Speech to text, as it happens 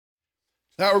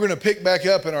Now we're going to pick back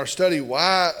up in our study,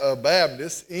 Why a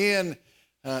Baptist? In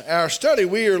our study,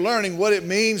 we are learning what it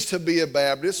means to be a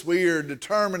Baptist. We are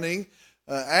determining,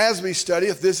 as we study,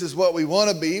 if this is what we want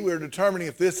to be. We're determining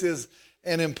if this is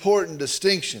an important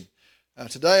distinction.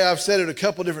 Today, I've said it a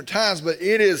couple different times, but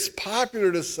it is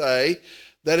popular to say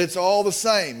that it's all the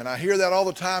same. And I hear that all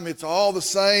the time. It's all the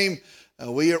same.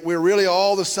 We're really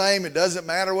all the same. It doesn't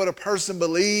matter what a person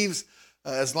believes,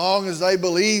 as long as they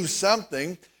believe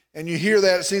something. And you hear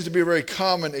that, it seems to be a very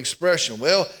common expression.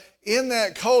 Well, in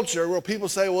that culture where people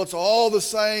say, well, it's all the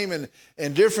same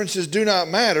and differences do not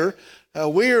matter,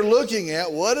 we are looking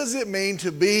at what does it mean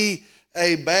to be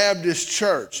a Baptist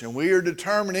church. And we are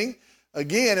determining,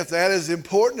 again, if that is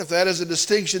important, if that is a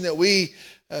distinction that we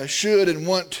should and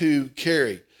want to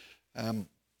carry.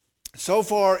 So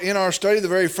far in our study, the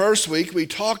very first week, we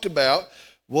talked about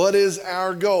what is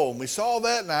our goal. And we saw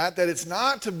that night that it's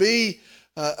not to be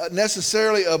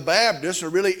necessarily a Baptist or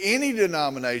really any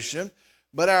denomination,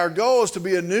 but our goal is to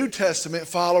be a New Testament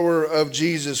follower of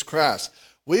Jesus Christ.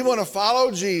 We want to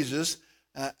follow Jesus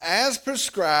as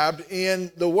prescribed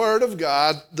in the Word of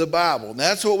God, the Bible. And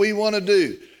that's what we want to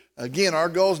do. Again, our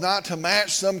goal is not to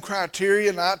match some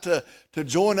criteria, not to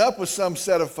join up with some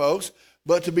set of folks,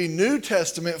 but to be New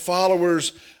Testament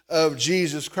followers of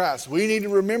Jesus Christ. We need to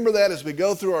remember that as we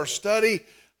go through our study.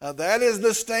 That is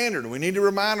the standard. We need to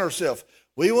remind ourselves,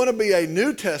 we want to be a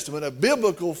New Testament, a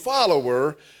biblical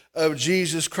follower of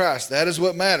Jesus Christ. That is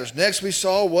what matters. Next, we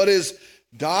saw what is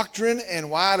doctrine and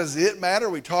why does it matter.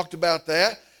 We talked about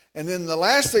that. And then the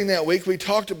last thing that week we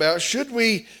talked about, should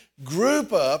we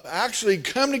group up, actually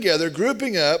come together,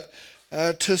 grouping up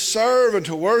to serve and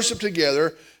to worship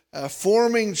together,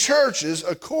 forming churches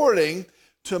according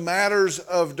to matters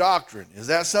of doctrine. Is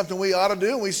that something we ought to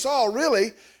do? And we saw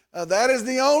really that is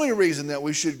the only reason that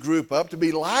we should group up, to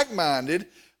be like-minded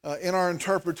in our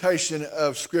interpretation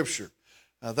of Scripture.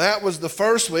 That was the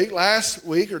first week. Last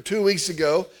week or 2 weeks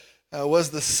ago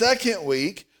was the second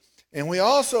week. And we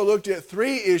also looked at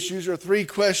three issues or three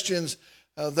questions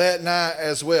that night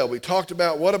as well. We talked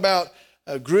about what about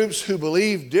groups who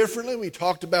believe differently. We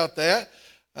talked about that.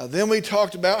 Then we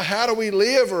talked about how do we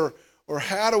live or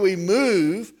how do we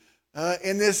move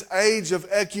in this age of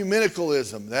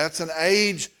ecumenicalism. That's an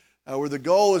age where the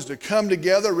goal is to come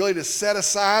together, really to set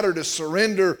aside or to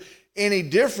surrender any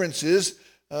differences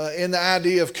in the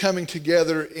idea of coming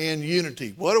together in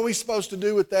unity. What are we supposed to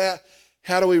do with that?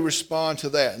 How do we respond to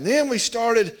that? And then we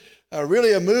started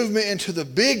really a movement into the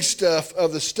big stuff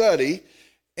of the study,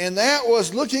 and that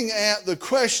was looking at the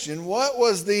question, what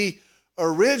was the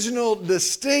original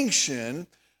distinction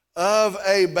of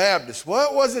a Baptist?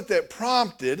 What was it that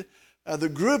prompted the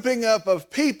grouping up of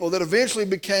people that eventually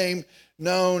became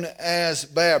known as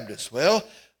Baptists? Well,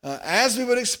 as we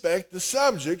would expect, the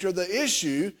subject or the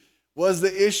issue was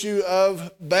the issue of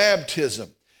baptism.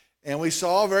 And we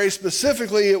saw very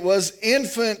specifically it was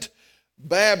infant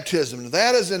baptism.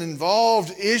 That is an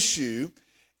involved issue,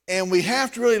 and we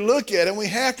have to really look at it and we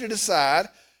have to decide,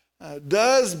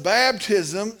 does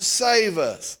baptism save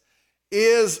us?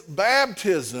 Is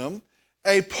baptism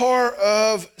a part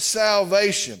of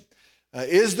salvation?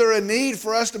 Is there a need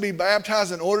for us to be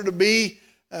baptized in order to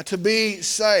be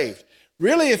saved?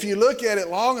 Really, if you look at it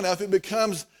long enough, it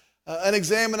becomes an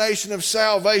examination of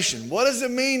salvation. What does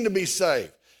it mean to be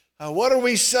saved? What are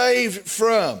we saved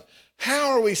from? How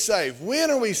are we saved? When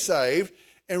are we saved?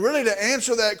 And really to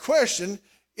answer that question,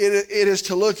 it is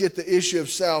to look at the issue of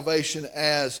salvation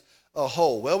as a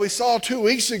whole. Well, we saw 2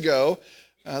 weeks ago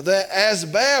that as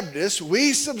Baptists,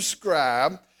 we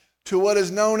subscribe to what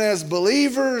is known as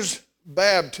believers'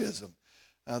 baptism.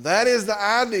 That is the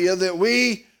idea that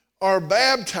we are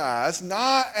baptized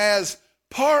not as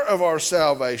part of our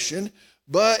salvation,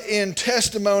 but in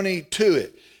testimony to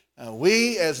it.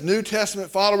 We, as New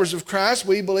Testament followers of Christ,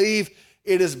 we believe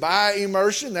it is by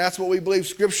immersion. That's what we believe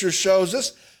Scripture shows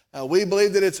us. We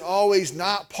believe that it's always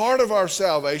not part of our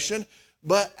salvation,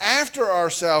 but after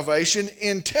our salvation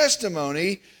in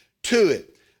testimony to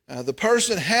it. The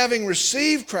person having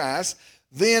received Christ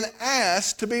then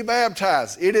asks to be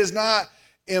baptized. It is not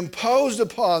imposed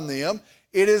upon them.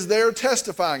 It is their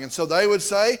testifying. And so they would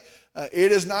say,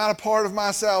 it is not a part of my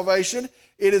salvation.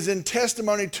 It is in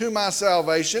testimony to my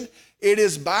salvation. It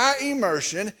is by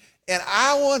immersion, and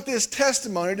I want this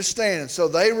testimony to stand. And so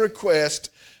they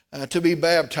request to be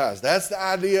baptized. That's the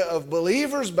idea of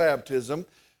believers' baptism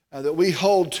that we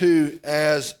hold to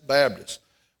as Baptists.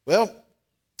 Well,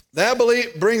 that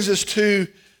brings us to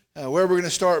where we're going to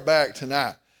start back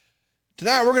tonight.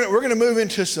 Tonight we're going to move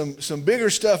into some bigger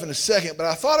stuff in a second, but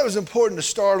I thought it was important to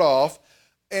start off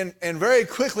and very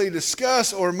quickly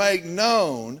discuss or make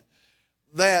known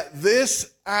that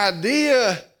this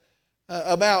idea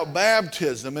about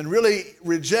baptism and really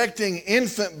rejecting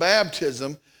infant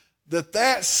baptism,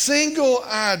 that single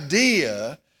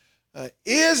idea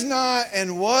is not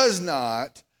and was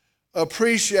not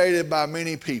appreciated by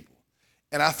many people.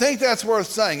 And I think that's worth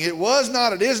saying. It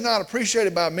is not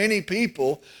appreciated by many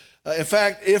people. In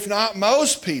fact, if not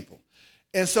most people.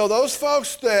 And so those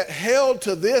folks that held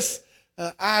to this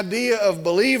idea of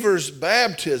believers'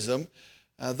 baptism,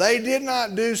 they did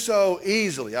not do so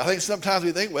easily. I think sometimes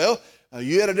we think, well,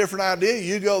 you had a different idea,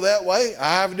 you go that way.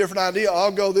 I have a different idea,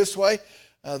 I'll go this way.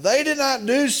 They did not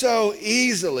do so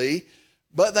easily,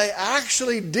 but they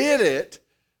actually did it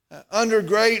under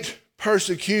great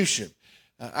persecution.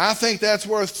 I think that's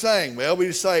worth saying. Well,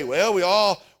 we say, well,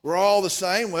 we're all the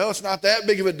same. Well, it's not that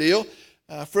big of a deal.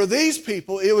 For these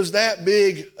people, it was that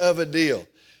big of a deal.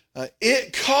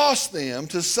 It cost them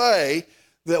to say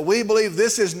that we believe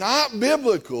this is not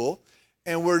biblical,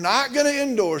 and we're not going to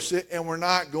endorse it, and we're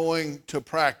not going to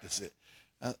practice it.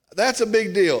 That's a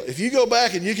big deal. If you go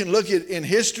back and you can look at in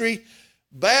history,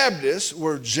 Baptists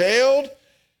were jailed,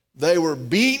 they were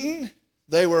beaten,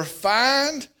 they were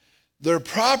fined, their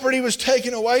property was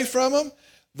taken away from them,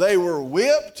 they were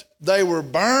whipped, they were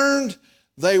burned,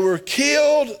 they were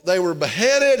killed, they were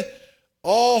beheaded,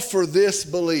 all for this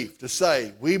belief, to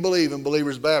say we believe in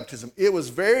believers' baptism. It was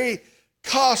very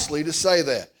costly to say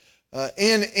that.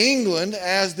 In England,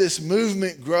 as this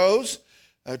movement grows,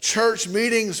 church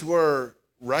meetings were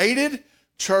raided,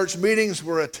 church meetings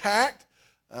were attacked.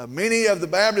 Many of the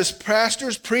Baptist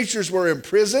pastors, preachers were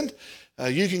imprisoned.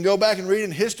 You can go back and read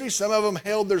in history. Some of them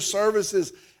held their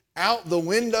services out the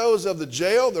windows of the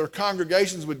jail. Their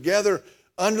congregations would gather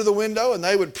under the window and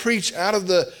they would preach out of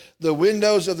the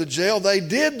windows of the jail. They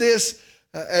did this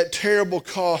at terrible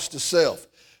cost to self.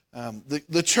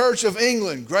 The Church of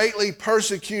England greatly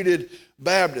persecuted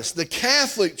Baptists. The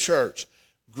Catholic Church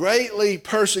greatly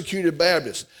persecuted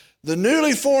Baptists. The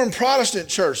newly formed Protestant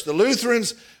Church, the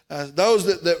Lutherans, those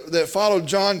that followed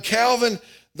John Calvin,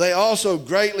 they also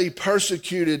greatly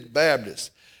persecuted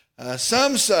Baptists.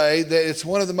 Some say that it's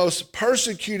one of the most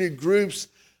persecuted groups,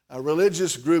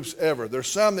 religious groups ever. There's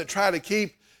some that try to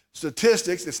keep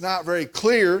statistics. It's not very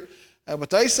clear, but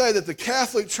they say that the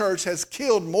Catholic Church has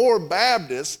killed more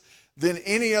Baptists than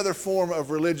any other form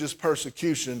of religious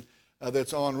persecution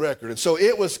that's on record. And so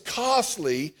it was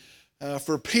costly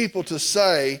for people to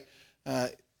say,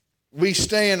 we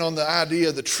stand on the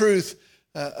idea, the truth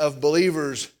of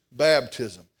believers'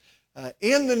 baptism.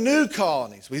 In the new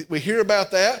colonies, we hear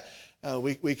about that.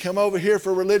 We come over here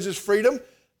for religious freedom.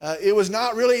 It was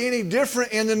not really any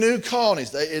different in the new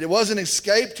colonies. It wasn't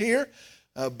escaped here.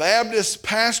 Baptist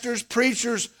pastors,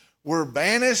 preachers were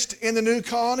banished in the new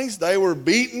colonies. They were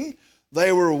beaten.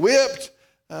 They were whipped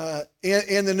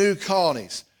in the new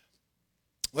colonies.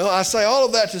 Well, I say all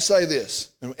of that to say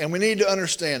this, and we need to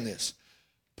understand this.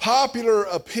 Popular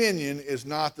opinion is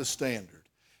not the standard.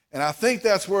 And I think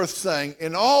that's worth saying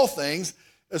in all things,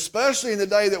 especially in the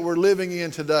day that we're living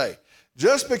in today.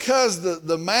 Just because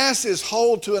the masses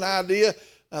hold to an idea,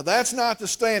 that's not the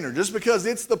standard. Just because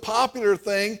it's the popular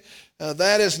thing,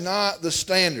 that is not the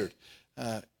standard.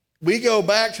 We go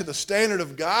back to the standard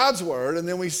of God's Word, and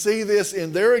then we see this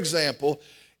in their example.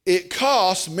 It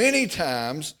costs many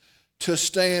times to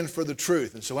stand for the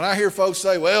truth. And so when I hear folks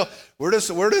say, well, we're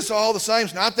just all the same,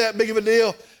 it's not that big of a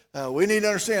deal, we need to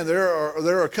understand there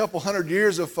are a couple hundred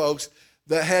years of folks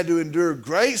that had to endure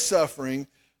great suffering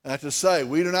to say,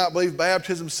 we do not believe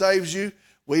baptism saves you.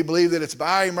 We believe that it's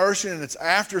by immersion and it's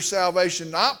after salvation,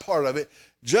 not part of it.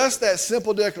 Just that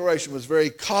simple declaration was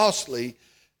very costly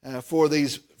for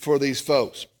these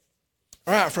folks.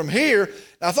 All right, from here,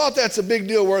 I thought that's a big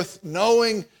deal worth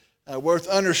knowing, worth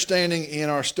understanding in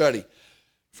our study.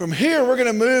 From here, we're going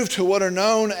to move to what are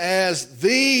known as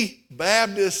the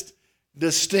Baptist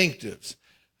distinctives.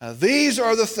 These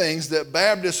are the things that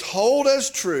Baptists hold as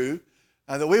true,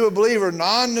 that we would believe are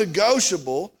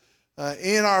non-negotiable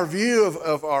in our view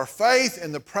of our faith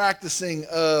and the practicing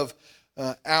of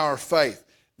our faith.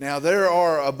 Now, there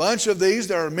are a bunch of these.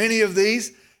 There are many of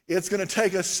these. It's going to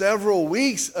take us several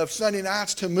weeks of Sunday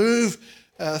nights to move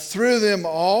through them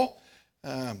all.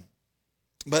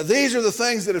 But these are the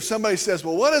things that if somebody says,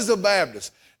 well, what is a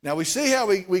Baptist? Now, we see how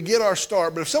we get our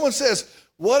start. But if someone says,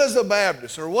 what is a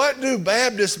Baptist? Or what do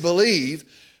Baptists believe?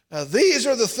 These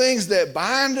are the things that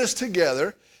bind us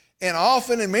together. And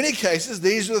often, in many cases,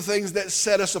 these are the things that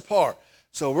set us apart.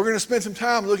 So we're going to spend some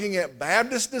time looking at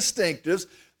Baptist distinctives,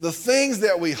 the things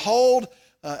that we hold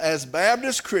as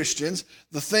Baptist Christians,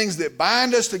 the things that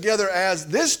bind us together as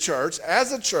this church,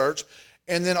 as a church,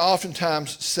 and then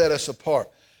oftentimes set us apart.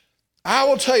 I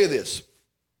will tell you this.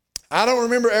 I don't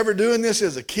remember ever doing this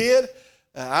as a kid.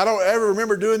 I don't ever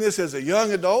remember doing this as a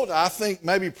young adult. I think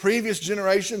maybe previous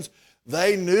generations,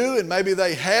 they knew and maybe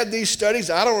they had these studies.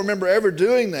 I don't remember ever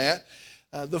doing that.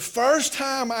 The first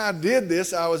time I did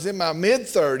this, I was in my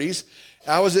mid-30s.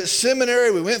 I was at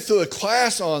seminary. We went through a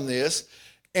class on this,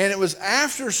 and it was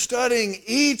after studying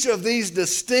each of these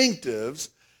distinctives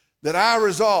that I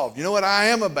resolved, you know what, I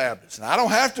am a Baptist, and I don't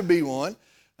have to be one.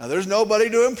 Now, there's nobody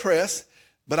to impress,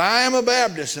 but I am a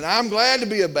Baptist, and I'm glad to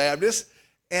be a Baptist,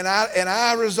 and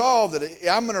I resolved that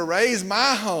I'm going to raise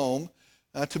my home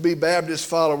to be Baptist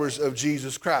followers of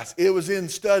Jesus Christ. It was in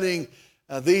studying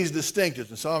these distinctives,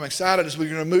 and so I'm excited as we're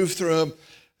going to move through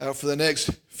them for the next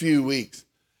few weeks.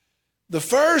 The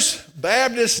first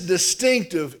Baptist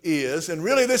distinctive is, and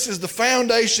really this is the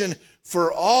foundation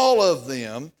for all of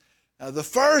them, the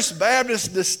first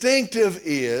Baptist distinctive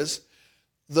is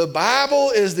the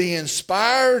Bible is the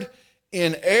inspired,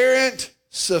 inerrant,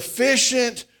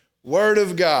 sufficient Word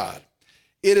of God.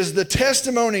 It is the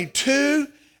testimony to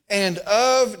and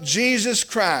of Jesus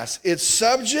Christ, its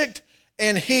subject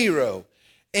and hero.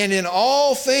 And in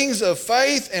all things of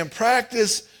faith and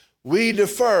practice, we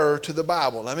defer to the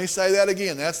Bible. Let me say that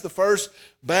again. That's the first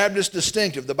Baptist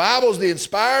distinctive. The Bible is the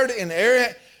inspired,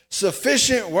 inerrant,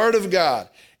 sufficient Word of God.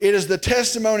 It is the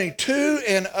testimony to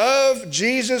and of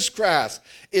Jesus Christ,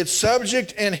 its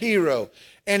subject and hero.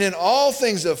 And in all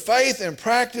things of faith and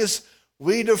practice,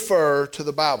 we defer to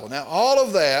the Bible. Now, all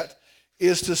of that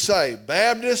is to say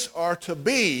Baptists are to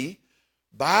be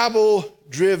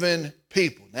Bible-driven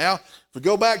people. Now, if we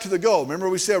go back to the goal,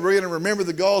 remember we said we're going to remember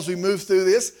the goal as we move through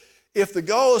this. If the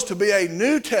goal is to be a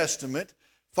New Testament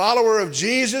follower of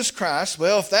Jesus Christ,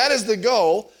 well, if that is the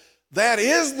goal, that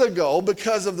is the goal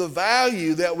because of the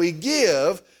value that we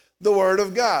give the Word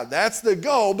of God. That's the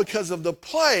goal because of the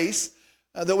place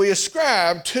that we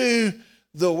ascribe to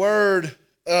the Word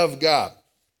of God.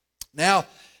 Now,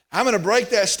 I'm going to break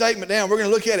that statement down. We're going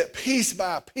to look at it piece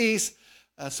by piece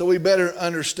so we better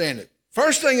understand it.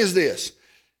 First thing is this,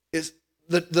 is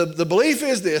the belief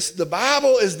is this: the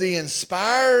Bible is the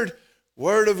inspired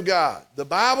Word of God. The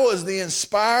Bible is the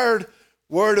inspired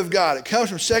Word of God. It comes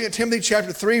from 2 Timothy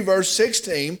chapter 3, verse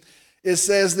 16. It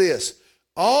says this: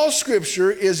 all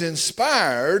Scripture is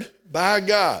inspired by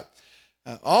God.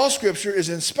 All Scripture is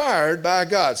inspired by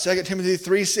God. 2 Timothy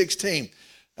 3:16.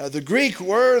 The Greek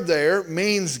word there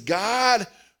means God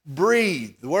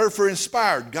breathed. The word for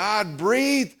inspired, God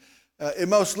breathed. It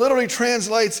most literally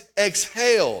translates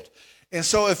exhaled. And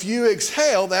so if you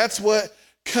exhale, that's what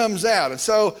comes out. And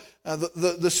so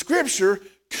the Scripture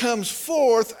comes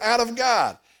forth out of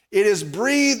God. It is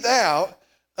breathed out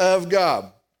of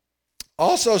God.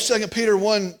 Also, 2 Peter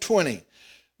 1:20.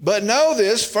 But know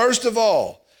this, first of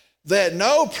all, that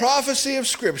no prophecy of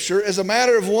Scripture is a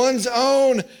matter of one's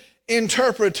own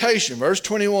interpretation. Verse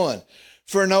 21.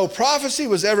 For no prophecy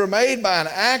was ever made by an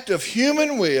act of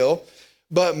human will,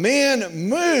 but men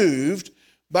moved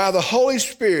by the Holy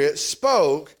Spirit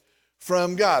spoke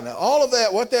from God. Now, all of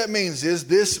that, what that means is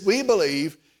this, we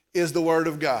believe, is the Word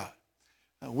of God.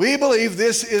 We believe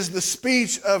this is the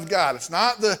speech of God. It's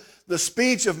not the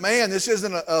speech of man. This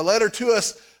isn't a letter to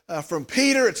us from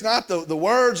Peter. It's not the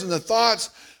words and the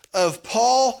thoughts of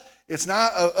Paul. It's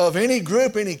not of any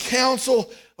group, any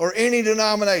council, or any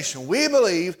denomination. We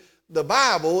believe the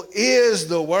Bible is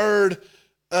the Word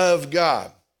of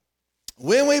God.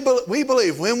 When we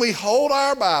believe, when we hold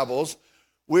our Bibles,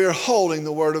 we're holding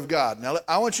the Word of God. Now,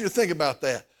 I want you to think about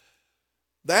that.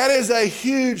 That is a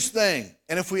huge thing.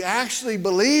 And if we actually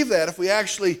believe that, if we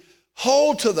actually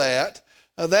hold to that,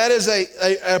 that is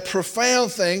a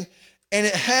profound thing, and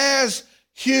it has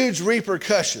huge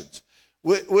repercussions,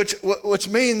 which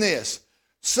mean this.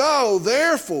 So,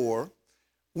 therefore,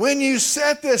 when you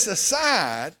set this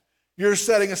aside, you're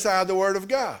setting aside the Word of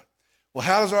God. Well,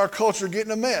 how does our culture get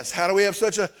in a mess? How do we have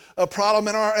such a problem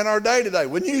in our day today?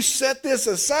 When you set this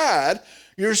aside,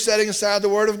 you're setting aside the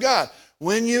Word of God.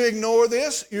 When you ignore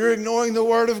this, you're ignoring the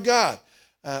Word of God.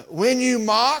 When you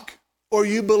mock or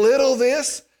you belittle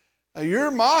this,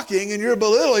 you're mocking and you're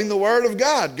belittling the Word of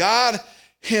God, God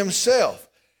Himself.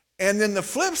 And then the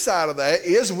flip side of that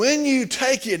is when you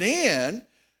take it in,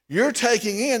 you're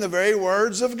taking in the very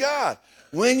words of God.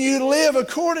 When you live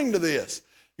according to this,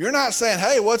 you're not saying,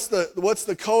 hey, what's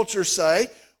the culture say?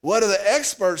 What do the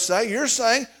experts say? You're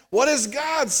saying, what has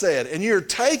God said? And you're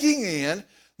taking in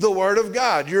the Word of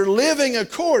God. You're living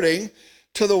according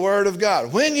to the Word of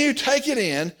God. When you take it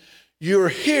in, you're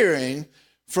hearing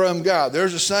from God.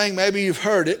 There's a saying, maybe you've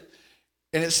heard it,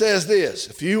 and it says this: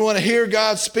 if you want to hear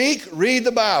God speak, read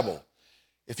the Bible.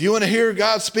 If you want to hear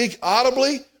God speak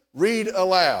audibly, read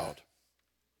aloud.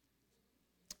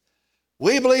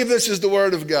 We believe this is the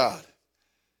Word of God.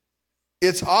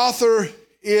 Its author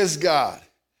is God.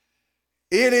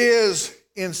 It is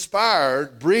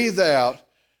inspired, breathed out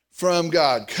from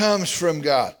God, comes from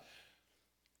God.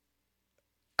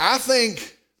 I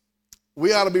think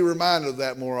we ought to be reminded of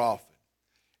that more often.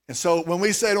 And so when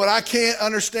we say, well, I can't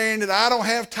understand it, I don't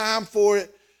have time for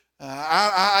it,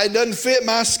 it doesn't fit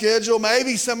my schedule,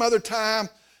 maybe some other time,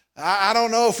 I don't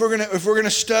know if we're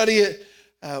gonna study it,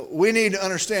 we need to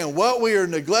understand what we are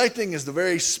neglecting is the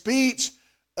very speech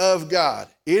of God.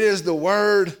 It is the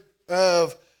Word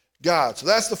of God. So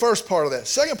that's the first part of that.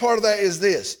 Second part of that is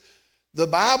this. The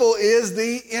Bible is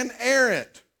the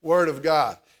inerrant Word of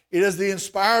God. It is the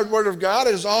inspired Word of God.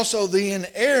 It is also the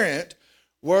inerrant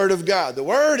Word of God. The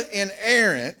word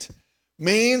inerrant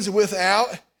means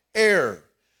without error.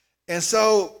 And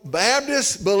so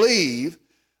Baptists believe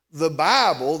the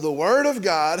Bible, the Word of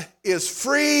God, is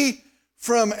free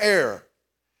from error.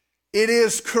 It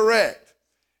is correct.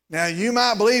 Now, you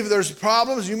might believe there's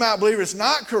problems. You might believe it's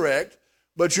not correct,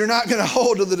 but you're not going to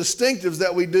hold to the distinctives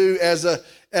that we do as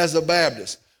a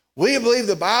Baptist. We believe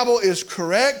the Bible is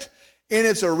correct in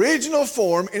its original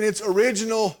form, in its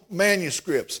original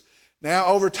manuscripts. Now,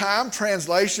 over time,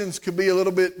 translations could be a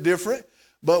little bit different,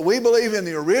 but we believe in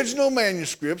the original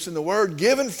manuscripts and the word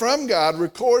given from God,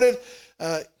 recorded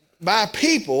by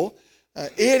people,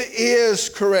 it is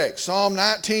correct. Psalm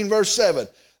 19, verse 7,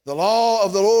 the law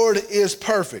of the Lord is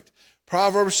perfect.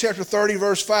 Proverbs chapter 30,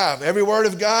 verse 5, every word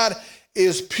of God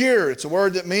is pure. It's a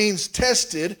word that means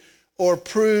tested or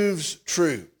proves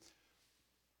true.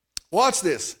 Watch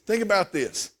this. Think about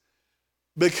this.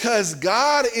 Because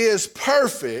God is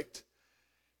perfect,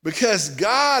 because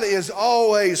God is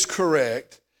always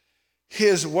correct,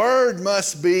 His word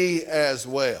must be as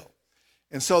well.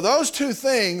 And so those two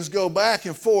things go back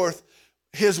and forth.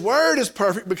 His word is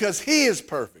perfect because He is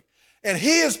perfect. And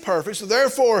He is perfect, so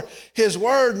therefore His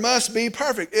word must be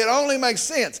perfect. It only makes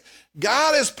sense.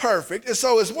 God is perfect, and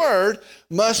so His word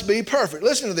must be perfect.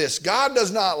 Listen to this. God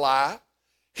does not lie.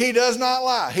 He does not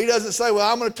lie. He doesn't say, well,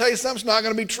 I'm going to tell you something that's not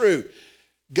going to be true.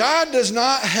 God does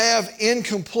not have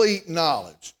incomplete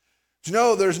knowledge. You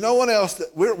know, there's no one else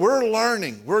that we're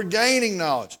learning. We're gaining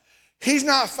knowledge. He's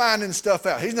not finding stuff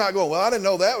out. He's not going, well, I didn't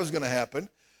know that was going to happen.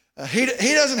 He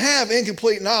doesn't have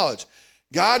incomplete knowledge.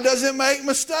 God doesn't make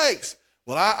mistakes.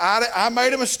 Well, I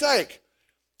made a mistake.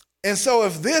 And so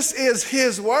if this is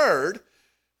His word,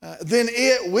 then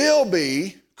it will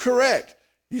be correct.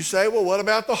 You say, well, what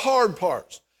about the hard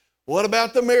parts? What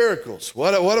about the miracles?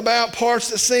 What about parts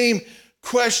that seem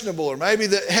questionable or maybe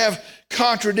that have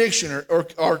contradiction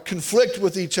or conflict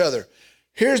with each other?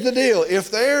 Here's the deal. If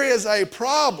there is a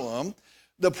problem,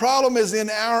 the problem is in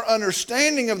our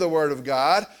understanding of the Word of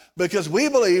God, because we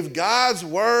believe God's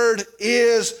word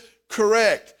is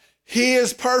correct. He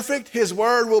is perfect. His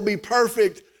word will be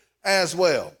perfect as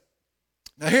well.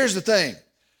 Now, here's the thing.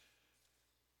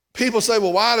 People say,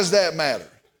 well, why does that matter?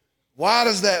 Why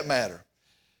does that matter?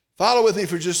 Follow with me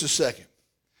for just a second.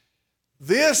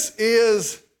 This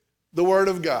is the Word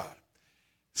of God.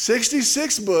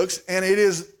 66 books, and it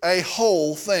is a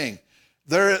whole thing.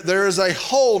 There is a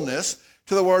wholeness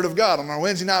to the Word of God. On our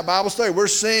Wednesday night Bible study, we're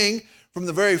seeing from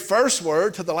the very first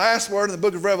word to the last word in the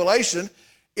book of Revelation,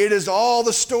 it is all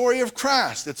the story of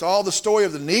Christ. It's all the story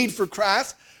of the need for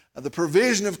Christ, the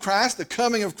provision of Christ, the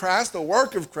coming of Christ, the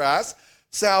work of Christ,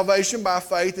 salvation by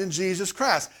faith in Jesus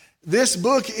Christ. This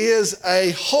book is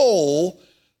a whole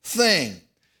thing.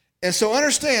 And so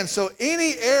understand, so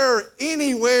any error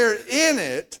anywhere in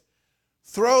it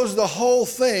throws the whole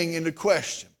thing into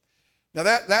question. Now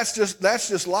that's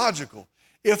just logical.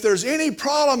 If there's any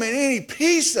problem in any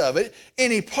piece of it,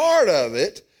 any part of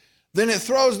it, then it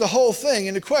throws the whole thing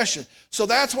into question. So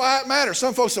that's why it matters.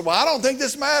 Some folks say, well, I don't think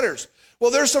this matters.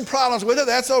 Well, there's some problems with it.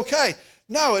 That's okay.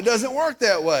 No, it doesn't work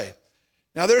that way.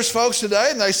 Now, there's folks today,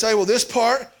 and they say, well, this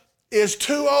part is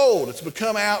too old. It's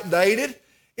become outdated.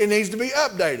 It needs to be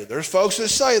updated. There's folks that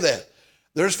say that.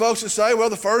 There's folks that say, well,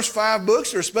 the first 5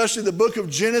 books, or especially the book of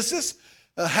Genesis,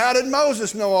 how did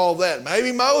Moses know all that?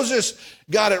 Maybe Moses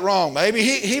got it wrong. Maybe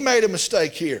he made a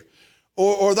mistake here.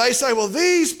 Or they say, well,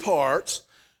 these parts,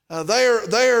 they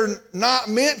are not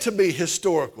meant to be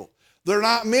historical. They're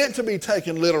not meant to be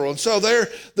taken literal. And so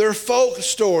they're folk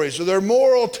stories or they're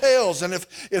moral tales. And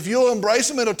if you'll embrace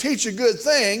them, it'll teach you good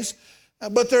things,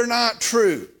 but they're not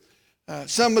true.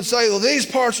 Some would say, well, these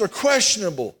parts are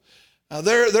questionable.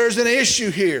 There's an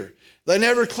issue here. They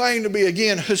never claim to be,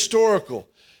 again, historical.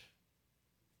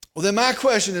 Well, then my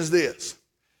question is this.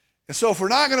 And so if we're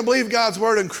not going to believe God's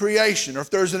word in creation, or if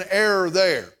there's an error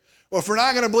there, or if we're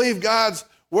not going to believe God's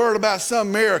word about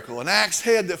some miracle, an axe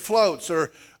head that floats,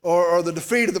 or or the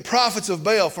defeat of the prophets of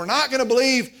Baal, if we're not going to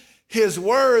believe his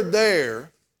word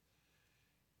there,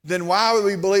 then why would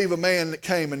we believe a man that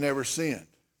came and never sinned?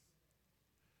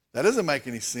 That doesn't make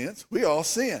any sense. We all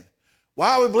sin.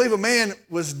 Why would we believe a man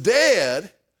was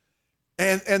dead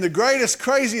and the greatest,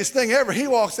 craziest thing ever, he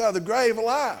walks out of the grave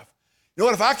alive? You know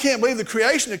what, if I can't believe the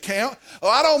creation account,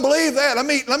 I don't believe that. Let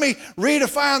me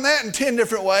redefine that in 10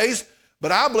 different ways.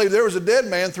 But I believe there was a dead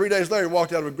man 3 days later who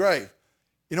walked out of a grave.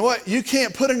 You know what? You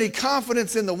can't put any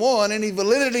confidence in the one, any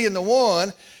validity in the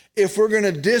one, if we're going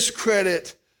to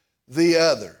discredit the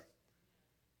other.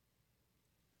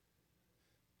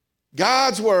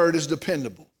 God's word is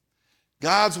dependable.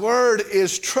 God's word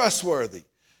is trustworthy.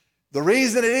 The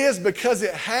reason it is because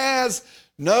it has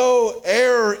no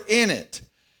error in it,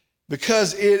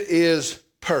 because it is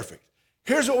perfect.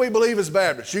 Here's what we believe as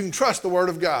Baptists. You can trust the word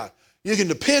of God. You can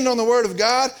depend on the word of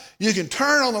God. You can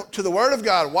turn to the word of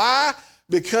God. Why?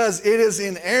 Because it is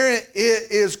inerrant.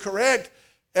 It is correct.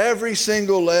 Every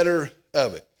single letter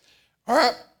of it. All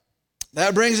right.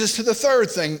 That brings us to the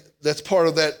third thing that's part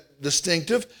of that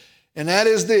distinctive, and that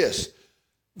is this.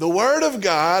 The word of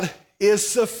God is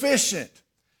sufficient.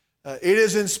 It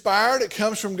is inspired. It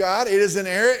comes from God. It is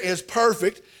inerrant. It is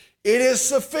perfect. It is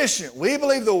sufficient. We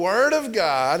believe the word of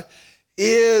God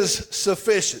is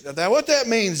sufficient. Now, what that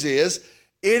means is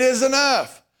it is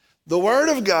enough. The word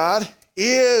of God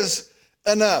is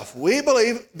enough. We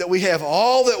believe that we have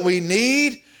all that we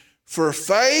need for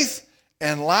faith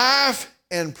and life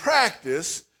and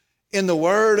practice in the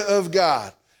word of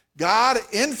God. God,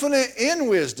 infinite in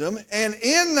wisdom, and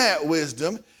in that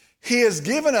wisdom, he has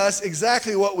given us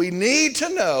exactly what we need to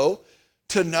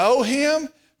know him,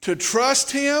 to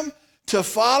trust him, to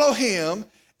follow him,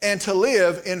 and to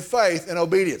live in faith and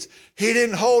obedience. He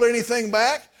didn't hold anything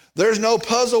back. There's no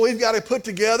puzzle we've got to put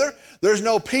together. There's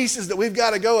no pieces that we've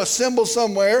got to go assemble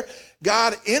somewhere.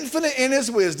 God, infinite in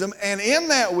his wisdom, and in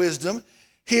that wisdom,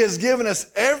 he has given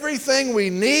us everything we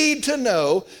need to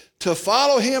know, to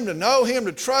follow him, to know him,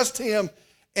 to trust him,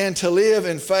 and to live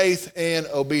in faith and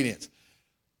obedience.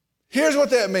 Here's what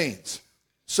that means.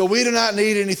 So we do not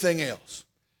need anything else.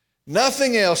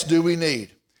 Nothing else do we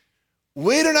need.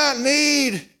 We do not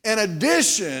need an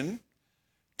addition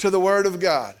to the word of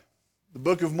God. The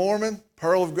Book of Mormon,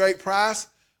 pearl of great price,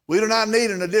 we do not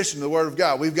need an addition to the word of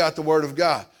God. We've got the word of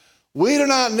God. We do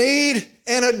not need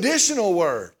an additional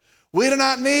word. We do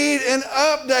not need an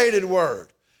updated word.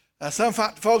 Now, some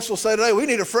folks will say today, we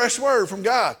need a fresh word from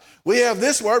God. We have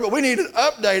this word, but we need an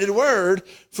updated word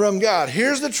from God.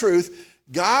 Here's the truth.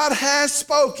 God has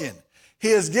spoken. He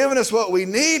has given us what we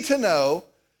need to know,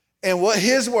 and what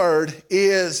his word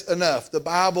is enough. The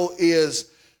Bible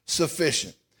is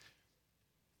sufficient.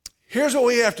 Here's what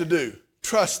we have to do.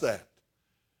 Trust that.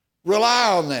 Rely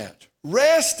on that.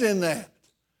 Rest in that.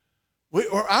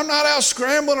 I'm not out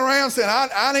scrambling around saying,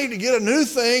 I need to get a new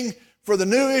thing for the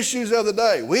new issues of the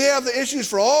day. We have the answers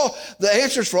for all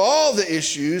the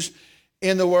issues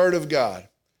in the Word of God.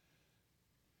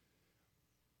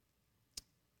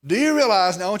 Do you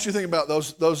realize, now I want you to think about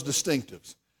those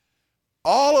distinctives.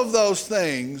 All of those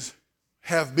things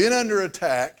have been under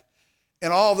attack,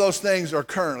 and all of those things are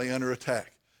currently under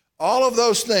attack. All of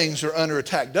those things are under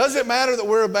attack. Does it matter that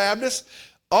we're a Baptist?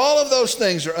 All of those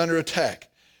things are under attack.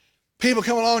 People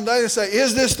come along today and say,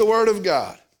 is this the Word of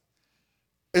God?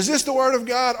 Is this the Word of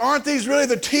God? Aren't these really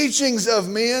the teachings of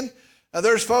men? Now,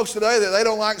 there's folks today that they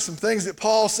don't like some things that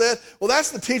Paul said. Well,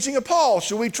 that's the teaching of Paul.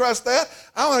 Should we trust that?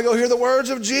 I want to go hear the words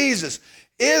of Jesus.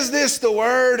 Is this the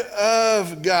Word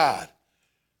of God?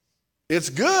 It's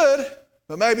good,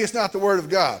 but maybe it's not the Word of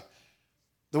God.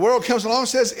 The world comes along and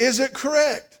says, is it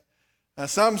correct? Now,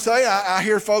 some say, I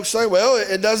hear folks say, well,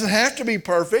 it doesn't have to be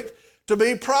perfect to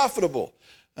be profitable.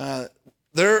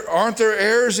 Aren't there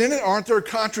errors in it? Aren't there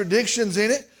contradictions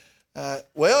in it?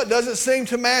 Well, it doesn't seem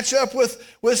to match up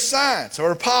with science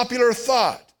or popular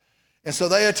thought. And so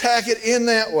they attack it in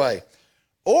that way.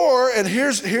 Or, and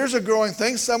here's a growing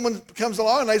thing, someone comes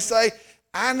along and they say,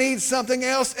 I need something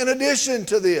else in addition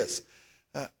to this.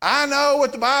 I know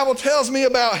what the Bible tells me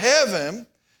about heaven,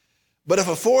 but if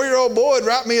a 4-year-old boy would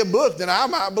write me a book, then I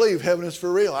might believe heaven is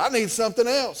for real. I need something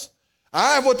else.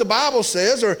 I have what the Bible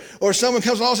says, or someone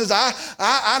comes along and says,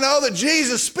 I know that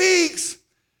Jesus speaks,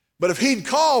 but if he'd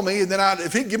call me, and then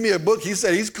if he'd give me a book, he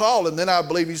said he's called, and then I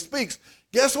believe he speaks.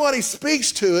 Guess what? He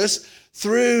speaks to us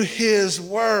through his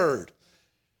word.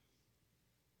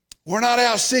 We're not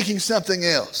out seeking something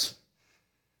else.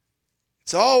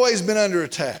 It's always been under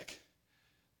attack.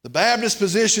 The Baptist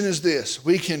position is this: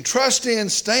 we can trust in,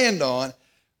 stand on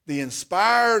the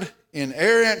inspired,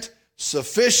 inerrant,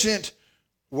 sufficient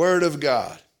Word of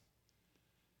God.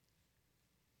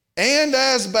 And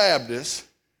as Baptists,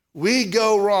 we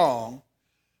go wrong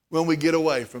when we get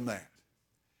away from that.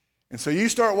 And so you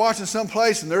start watching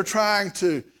someplace and they're trying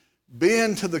to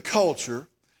bend to the culture,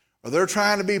 or they're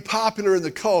trying to be popular in the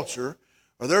culture,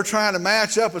 or they're trying to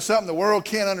match up with something the world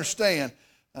can't understand.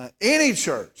 Any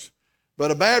church, but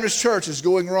a Baptist church, is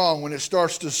going wrong when it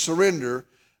starts to surrender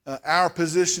our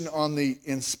position on the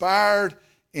inspired,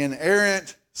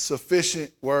 inerrant,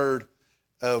 sufficient Word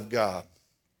of God.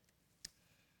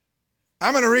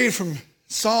 I'm going to read from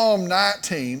Psalm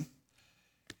 19,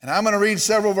 and I'm going to read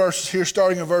several verses here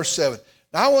starting in verse 7.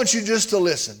 Now I want you just to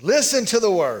listen. Listen to the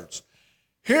words.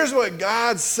 Here's what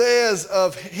God says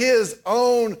of his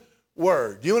own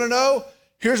word. Do you want to know?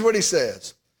 Here's what he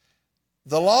says.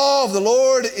 The law of the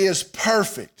Lord is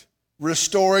perfect,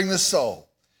 restoring the soul.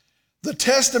 The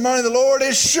testimony of the Lord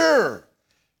is sure,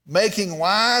 making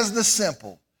wise the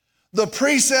simple. The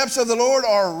precepts of the Lord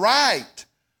are right,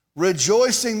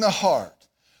 rejoicing the heart.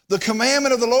 The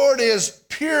commandment of the Lord is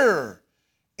pure,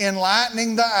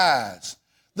 enlightening the eyes.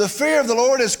 The fear of the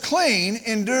Lord is clean,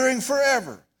 enduring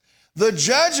forever. The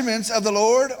judgments of the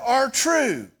Lord are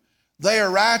true. They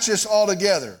are righteous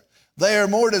altogether. They are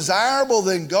more desirable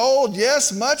than gold,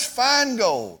 yes, much fine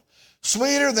gold,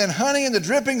 sweeter than honey and the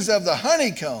drippings of the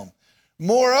honeycomb.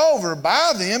 Moreover,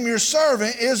 by them your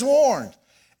servant is warned.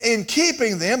 In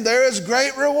keeping them there is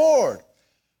great reward.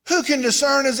 Who can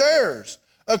discern his errors?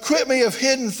 Acquit me of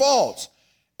hidden faults,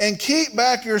 and keep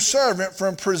back your servant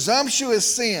from presumptuous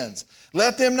sins.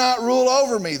 Let them not rule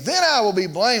over me. Then I will be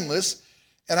blameless,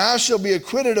 and I shall be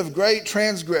acquitted of great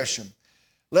transgression.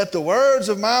 Let the words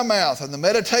of my mouth and the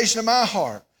meditation of my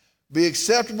heart be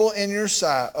acceptable in your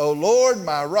sight, O Lord,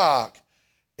 my rock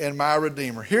and my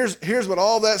redeemer. Here's what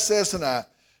all that says tonight.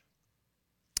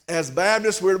 As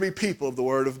Baptists, we're to be people of the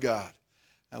Word of God.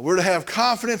 We're to have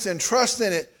confidence and trust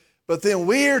in it, but then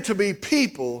we're to be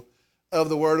people of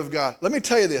the Word of God. Let me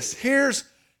tell you this. Here's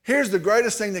the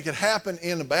greatest thing that could happen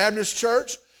in the Baptist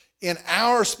church, in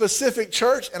our specific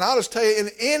church, and I'll just tell you, in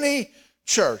any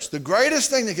church, the greatest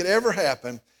thing that could ever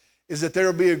happen is that there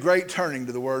will be a great turning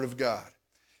to the Word of God.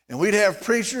 And we'd have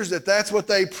preachers that's what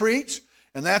they preach,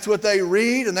 and that's what they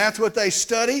read, and that's what they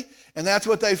study, and that's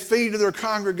what they feed to their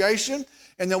congregation.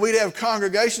 And then we'd have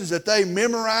congregations that they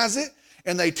memorize it,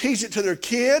 and they teach it to their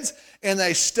kids, and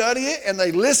they study it, and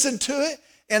they listen to it,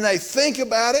 and they think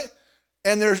about it,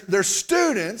 and they're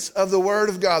students of the Word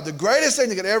of God. The greatest thing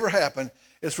that could ever happen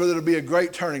is for there to be a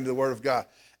great turning to the Word of God.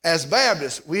 As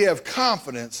Baptists, we have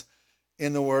confidence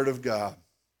in the Word of God.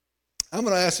 I'm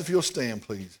going to ask if you'll stand,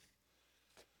 please.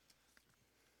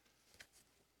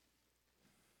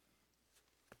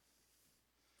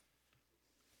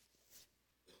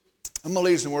 I'm going to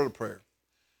lead us in a word of prayer.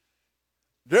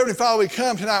 Dear Heavenly Father, we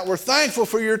come tonight. We're thankful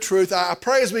for your truth. I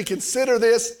pray as we consider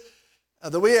this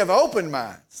that we have open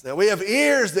minds, that we have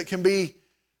ears that can be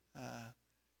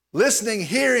listening,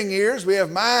 hearing ears. We have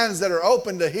minds that are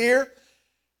open to hear,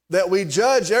 that we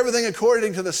judge everything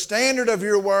according to the standard of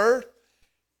your word.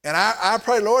 And I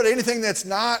pray, Lord, anything that's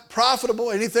not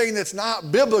profitable, anything that's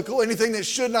not biblical, anything that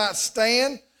should not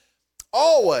stand,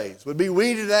 always would be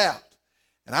weeded out.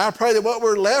 And I pray that what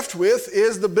we're left with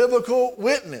is the biblical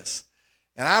witness.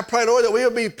 And I pray, Lord, that we will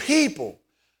be people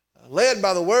led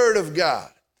by the Word of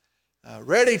God,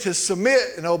 ready to submit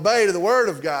and obey to the Word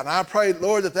of God. And I pray,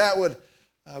 Lord, that would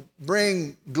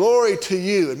bring glory to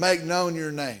you and make known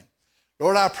your name.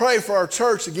 Lord, I pray for our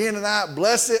church again tonight.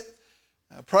 Bless it.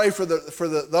 I pray for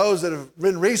those that have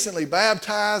been recently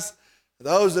baptized,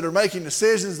 those that are making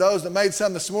decisions, those that made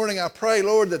some this morning. I pray,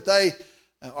 Lord, that they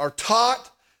are taught,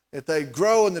 that they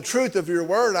grow in the truth of your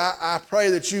word. I pray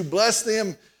that you bless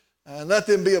them and let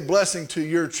them be a blessing to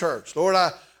your church. Lord,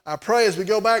 I pray as we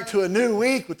go back to a new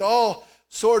week with all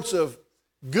sorts of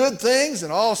good things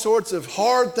and all sorts of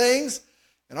hard things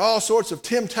and all sorts of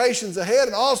temptations ahead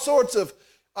and all sorts of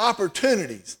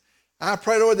opportunities. I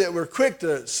pray, Lord, that we're quick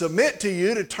to submit to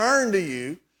you, to turn to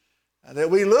you, that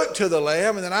we look to the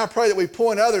Lamb, and then I pray that we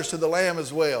point others to the Lamb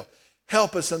as well.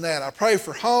 Help us in that. I pray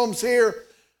for homes here,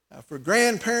 for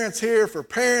grandparents here, for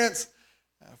parents,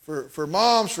 for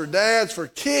moms, for dads, for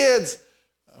kids,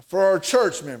 for our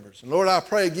church members. And Lord, I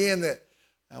pray again that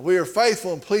we are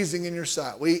faithful and pleasing in your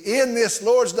sight. We end this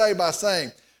Lord's Day by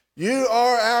saying, you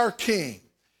are our King,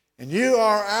 and you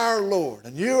are our Lord,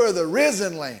 and you are the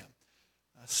risen Lamb,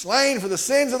 slain for the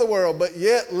sins of the world, but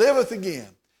yet liveth again.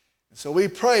 And so we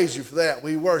praise you for that.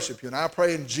 We worship you. And I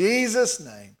pray in Jesus'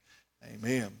 name,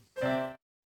 amen.